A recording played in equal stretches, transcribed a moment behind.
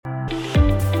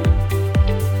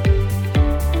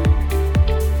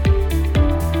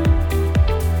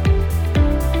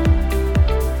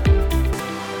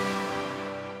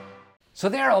So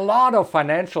there are a lot of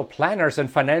financial planners and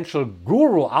financial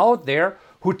guru out there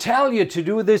who tell you to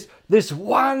do this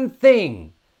one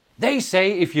thing. They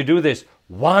say if you do this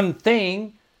one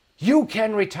thing, you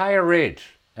can retire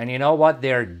rich. And you know what?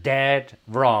 They're dead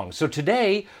wrong. So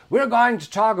today, we're going to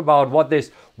talk about what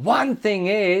this one thing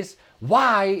is,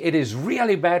 why it is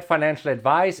really bad financial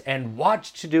advice, and what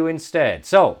to do instead.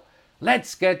 So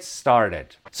let's get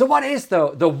started. So what is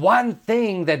the one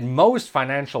thing that most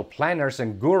financial planners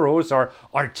and gurus are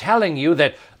telling you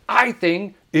that I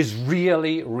think is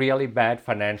really, really bad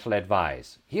financial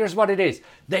advice? Here's what it is.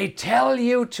 They tell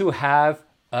you to have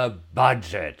a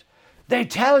budget. They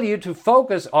tell you to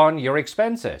focus on your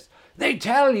expenses. They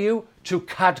tell you to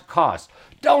cut costs.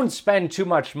 Don't spend too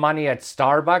much money at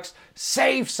Starbucks.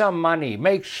 Save some money.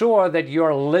 Make sure that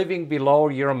you're living below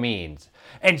your means.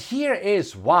 And here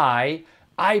is why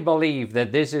I believe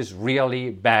that this is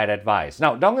really bad advice.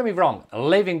 Now, don't get me wrong.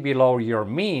 Living below your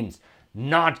means,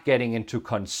 not getting into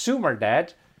consumer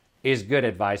debt, is good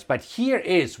advice. But here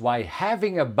is why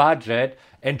having a budget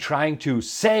and trying to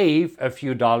save a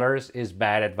few dollars is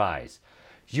bad advice.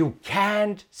 You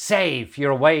can't save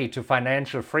your way to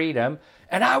financial freedom,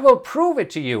 and I will prove it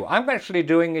to you. I'm actually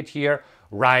doing it here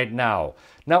right now.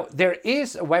 Now, there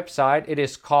is a website. It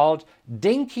is called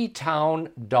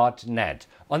dinkytown.net.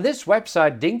 On this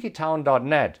website,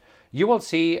 dinkytown.net, you will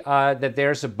see that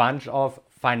there's a bunch of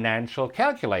financial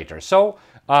calculators. So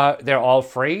they're all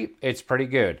free. It's pretty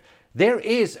good. There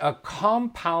is a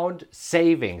compound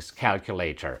savings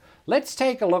calculator. Let's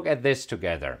take a look at this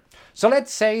together. So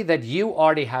let's say that you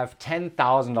already have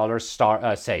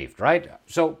 $10,000 saved, right?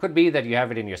 So it could be that you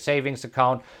have it in your savings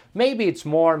account. Maybe it's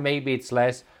more, maybe it's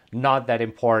less, not that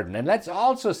important. And let's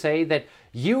also say that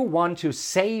you want to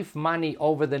save money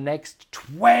over the next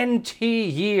 20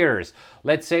 years.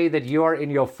 Let's say that you're in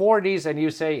your 40s and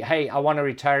you say, hey, I want to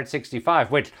retire at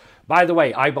 65, which, by the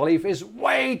way, I believe is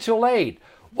way too late.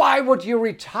 Why would you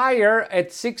retire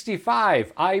at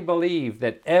 65? I believe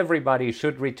that everybody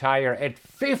should retire at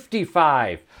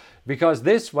 55 because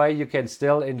this way you can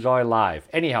still enjoy life.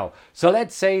 Anyhow, so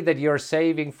let's say that you're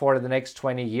saving for the next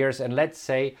 20 years and let's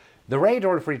say the rate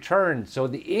of return, so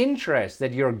the interest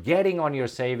that you're getting on your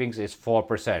savings is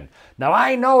 4%. Now,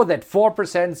 I know that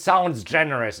 4% sounds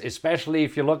generous, especially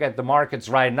if you look at the markets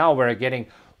right now where you're getting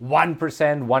 1%,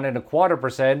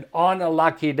 1.25% on a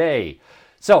lucky day.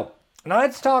 So, now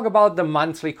let's talk about the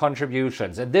monthly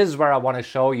contributions. And this is where I want to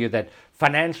show you that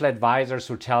financial advisors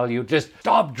who tell you just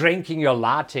stop drinking your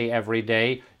latte every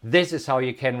day, this is how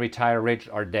you can retire rich,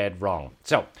 are dead wrong.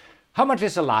 So how much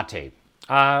is a latte?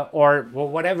 Or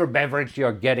whatever beverage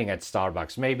you're getting at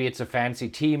Starbucks. Maybe it's a fancy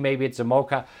tea, maybe it's a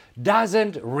mocha.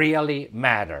 Doesn't really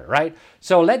matter, right?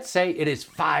 So let's say it is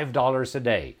 $5 a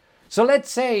day. So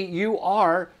let's say you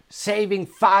are saving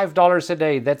 $5 a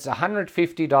day. That's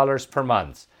 $150 per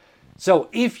month. So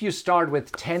if you start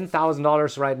with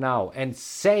 $10,000 right now and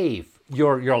save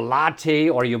your latte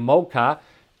or your mocha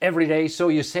every day, so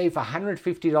you save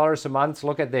 $150 a month,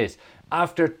 look at this.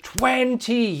 After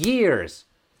 20 years,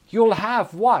 you'll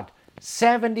have what?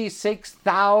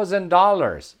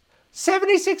 $76,000.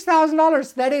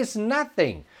 $76,000, that is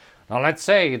nothing. Now let's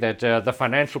say that the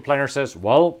financial planner says,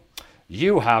 well,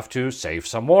 you have to save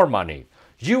some more money.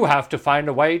 You have to find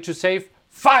a way to save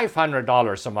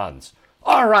 $500 a month.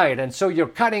 All right, and so you're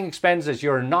cutting expenses,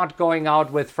 you're not going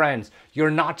out with friends, you're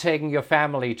not taking your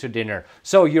family to dinner,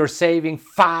 so you're saving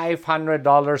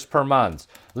 $500 per month.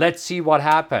 Let's see what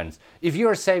happens. If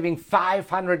you're saving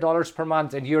 $500 per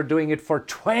month and you're doing it for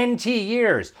 20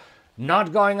 years,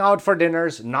 not going out for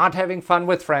dinners, not having fun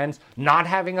with friends, not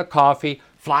having a coffee,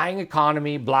 flying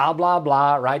economy, blah, blah,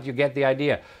 blah, right? You get the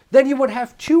idea. Then you would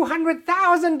have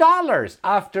 $200,000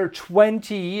 after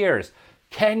 20 years.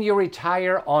 Can you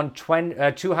retire on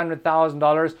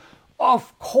 $200,000?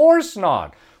 Of course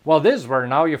not. Well, this is where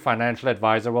now your financial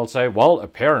advisor will say, well,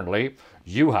 apparently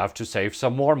you have to save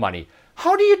some more money.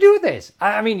 How do you do this?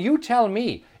 I mean, you tell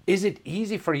me, is it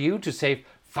easy for you to save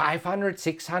 $500,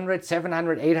 $600,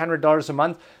 $700, $800 a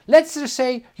month? Let's just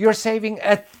say you're saving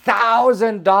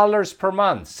 $1,000 per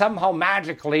month. Somehow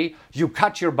magically you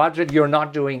cut your budget. You're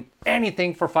not doing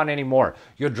anything for fun anymore.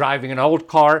 You're driving an old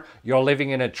car. You're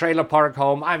living in a trailer park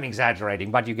home. I'm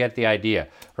exaggerating, but you get the idea,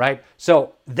 right?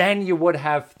 So then you would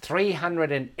have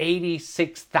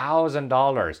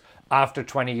 $386,000 after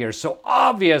 20 years. So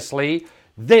obviously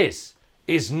this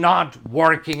is not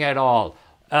working at all.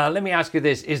 Let me ask you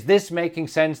this. Is this making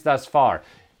sense thus far?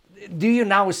 Do you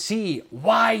now see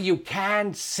why you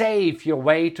can't save your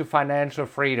way to financial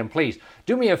freedom? Please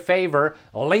do me a favor,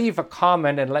 leave a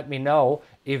comment and let me know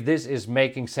if this is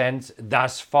making sense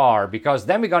thus far, because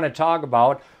then we're going to talk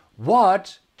about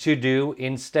what to do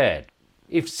instead.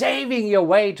 If saving your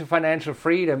way to financial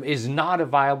freedom is not a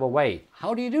viable way,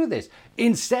 how do you do this?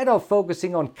 Instead of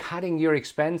focusing on cutting your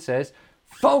expenses,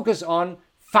 focus on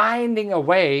finding a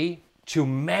way to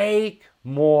make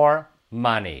more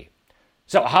money.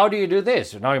 So how do you do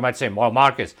this? Now you might say, well,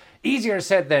 Marcus, easier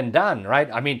said than done, right?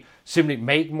 I mean, simply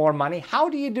make more money. How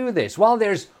do you do this? Well,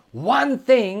 there's one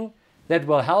thing that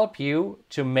will help you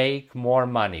to make more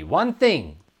money. One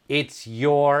thing, it's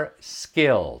your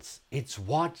skills. It's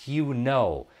what you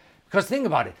know. Because think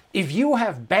about it. If you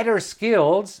have better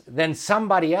skills than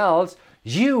somebody else,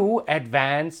 you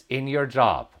advance in your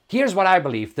job. Here's what I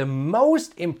believe. The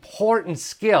most important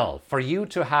skill for you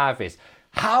to have is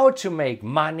how to make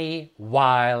money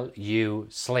while you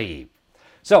sleep.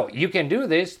 So you can do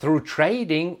this through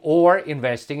trading or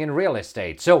investing in real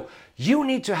estate. So you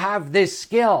need to have this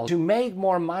skill to make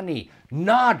more money,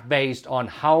 not based on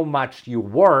how much you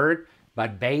work,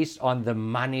 but based on the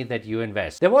money that you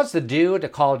invest. There was a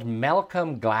dude called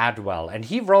Malcolm Gladwell, and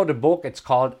he wrote a book, it's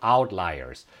called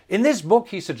Outliers. In this book,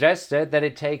 he suggested that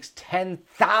it takes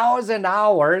 10,000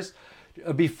 hours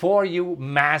before you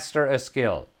master a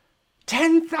skill.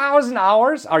 10,000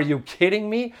 hours? Are you kidding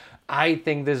me? I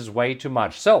think this is way too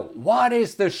much. So what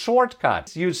is the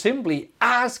shortcut? You simply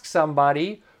ask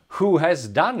somebody who has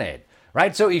done it,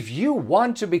 right? So if you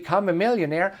want to become a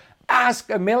millionaire, ask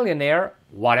a millionaire,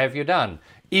 what have you done?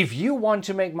 If you want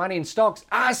to make money in stocks,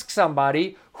 ask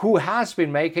somebody who has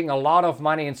been making a lot of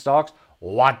money in stocks,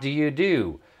 what do you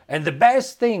do? And the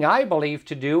best thing I believe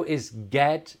to do is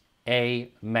get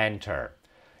a mentor.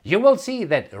 You will see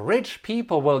that rich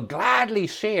people will gladly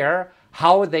share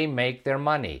how they make their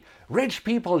money. Rich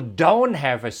people don't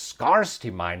have a scarcity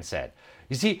mindset.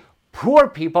 You see, poor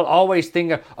people always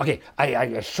think, okay,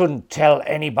 I shouldn't tell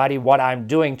anybody what I'm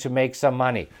doing to make some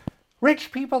money.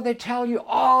 Rich people, they tell you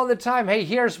all the time, hey,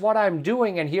 here's what I'm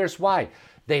doing and here's why.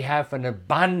 They have an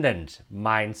abundant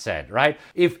mindset, right?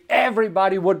 If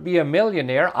everybody would be a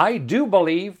millionaire, I do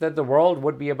believe that the world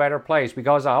would be a better place,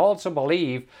 because I also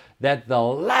believe that the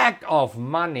lack of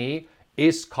money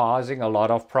is causing a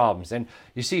lot of problems. And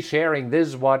you see, sharing, this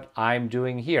is what I'm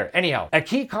doing here. Anyhow, a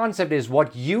key concept is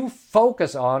what you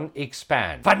focus on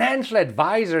expands. Financial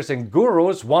advisors and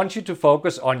gurus want you to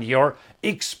focus on your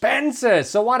expenses.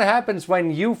 So what happens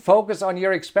when you focus on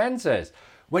your expenses?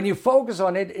 When you focus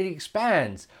on it, it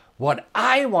expands. What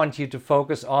I want you to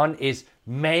focus on is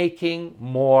making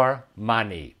more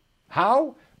money.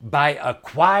 How? By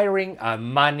acquiring a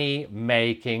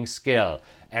money-making skill.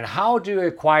 And how do you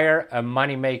acquire a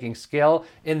money-making skill?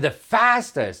 In the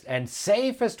fastest and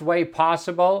safest way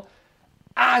possible,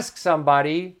 ask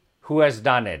somebody who has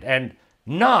done it, and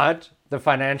not the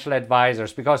financial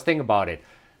advisors. Because think about it.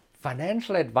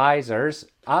 Financial advisors,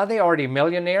 are they already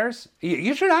millionaires?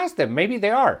 You should ask them. Maybe they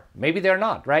are. Maybe they're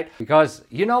not, right? Because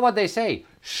you know what they say,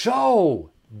 show,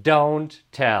 don't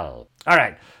tell. All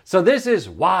right, so this is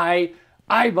why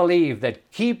I believe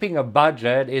that keeping a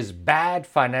budget is bad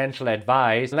financial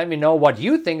advice. Let me know what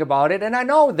you think about it. And I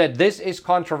know that this is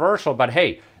controversial, but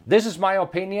hey, this is my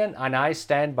opinion and I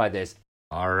stand by this.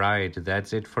 All right,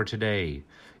 that's it for today.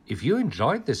 If you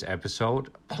enjoyed this episode,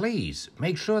 please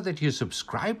make sure that you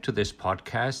subscribe to this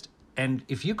podcast. And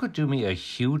if you could do me a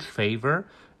huge favor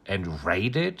and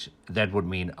rate it, that would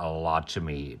mean a lot to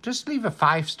me. Just leave a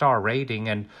 5-star rating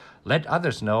and let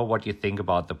others know what you think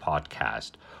about the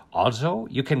podcast. Also,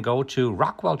 you can go to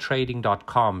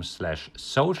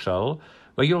rockwelltrading.com/social,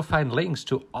 where you'll find links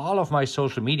to all of my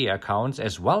social media accounts,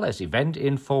 as well as event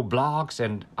info, blogs,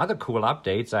 and other cool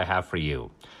updates I have for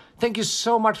you. Thank you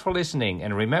so much for listening,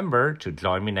 and remember to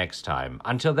join me next time.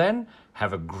 Until then,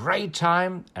 have a great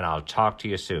time, and I'll talk to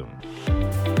you soon.